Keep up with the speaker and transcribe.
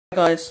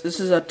Guys, this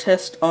is a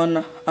test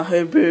on a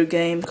homebrew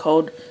game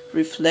called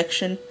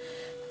Reflection.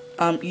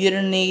 You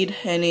don't need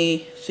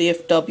any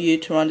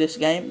CFW to run this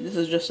game. This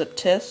is just a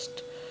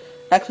test.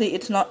 Actually,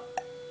 it's not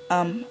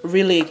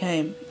really a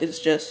game. It's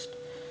just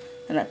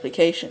an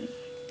application.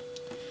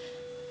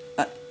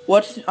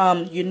 What's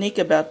unique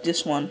about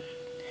this one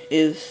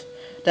is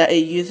that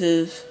it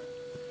uses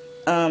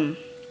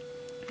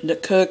the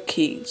Kirk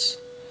Keys.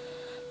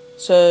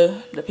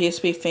 So the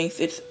PSP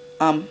thinks it's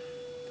a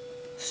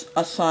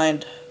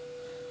signed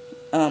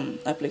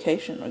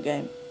application or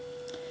game.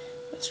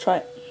 Let's try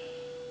it.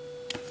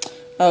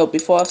 Oh,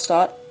 before I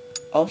start,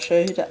 I'll show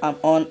you that I'm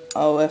on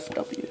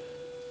OFW.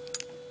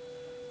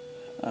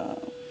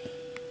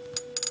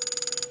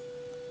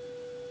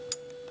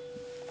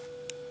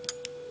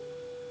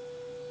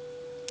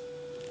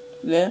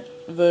 Yeah,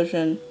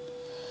 version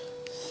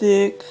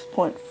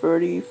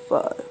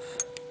 6.35.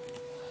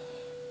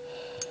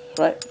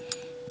 Right.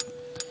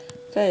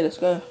 Okay, let's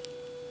go.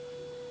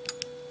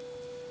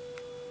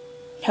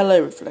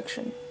 Hello,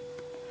 Reflection.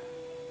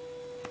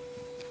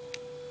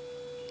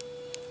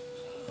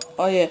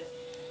 Oh yeah,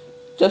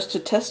 just to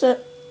test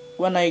it,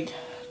 when I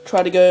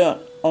try to go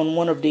on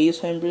one of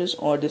these homebrews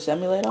or this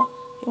emulator,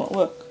 it won't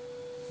work.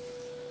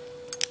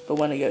 But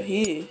when I go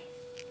here,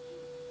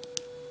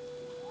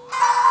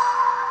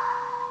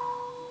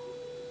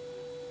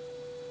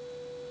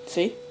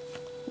 see,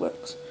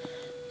 works.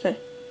 Okay.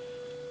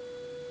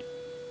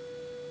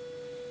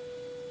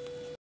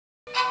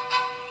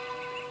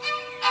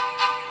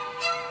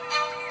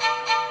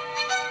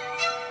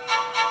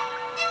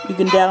 You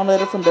can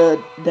download it from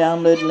the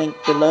download link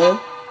below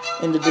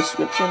in the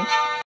description.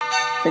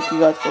 Thank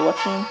you guys for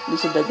watching.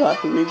 This is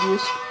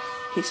TheGuyWhoReviewz.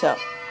 Peace out.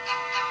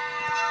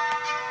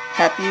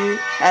 Happy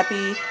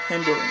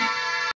homebrewing.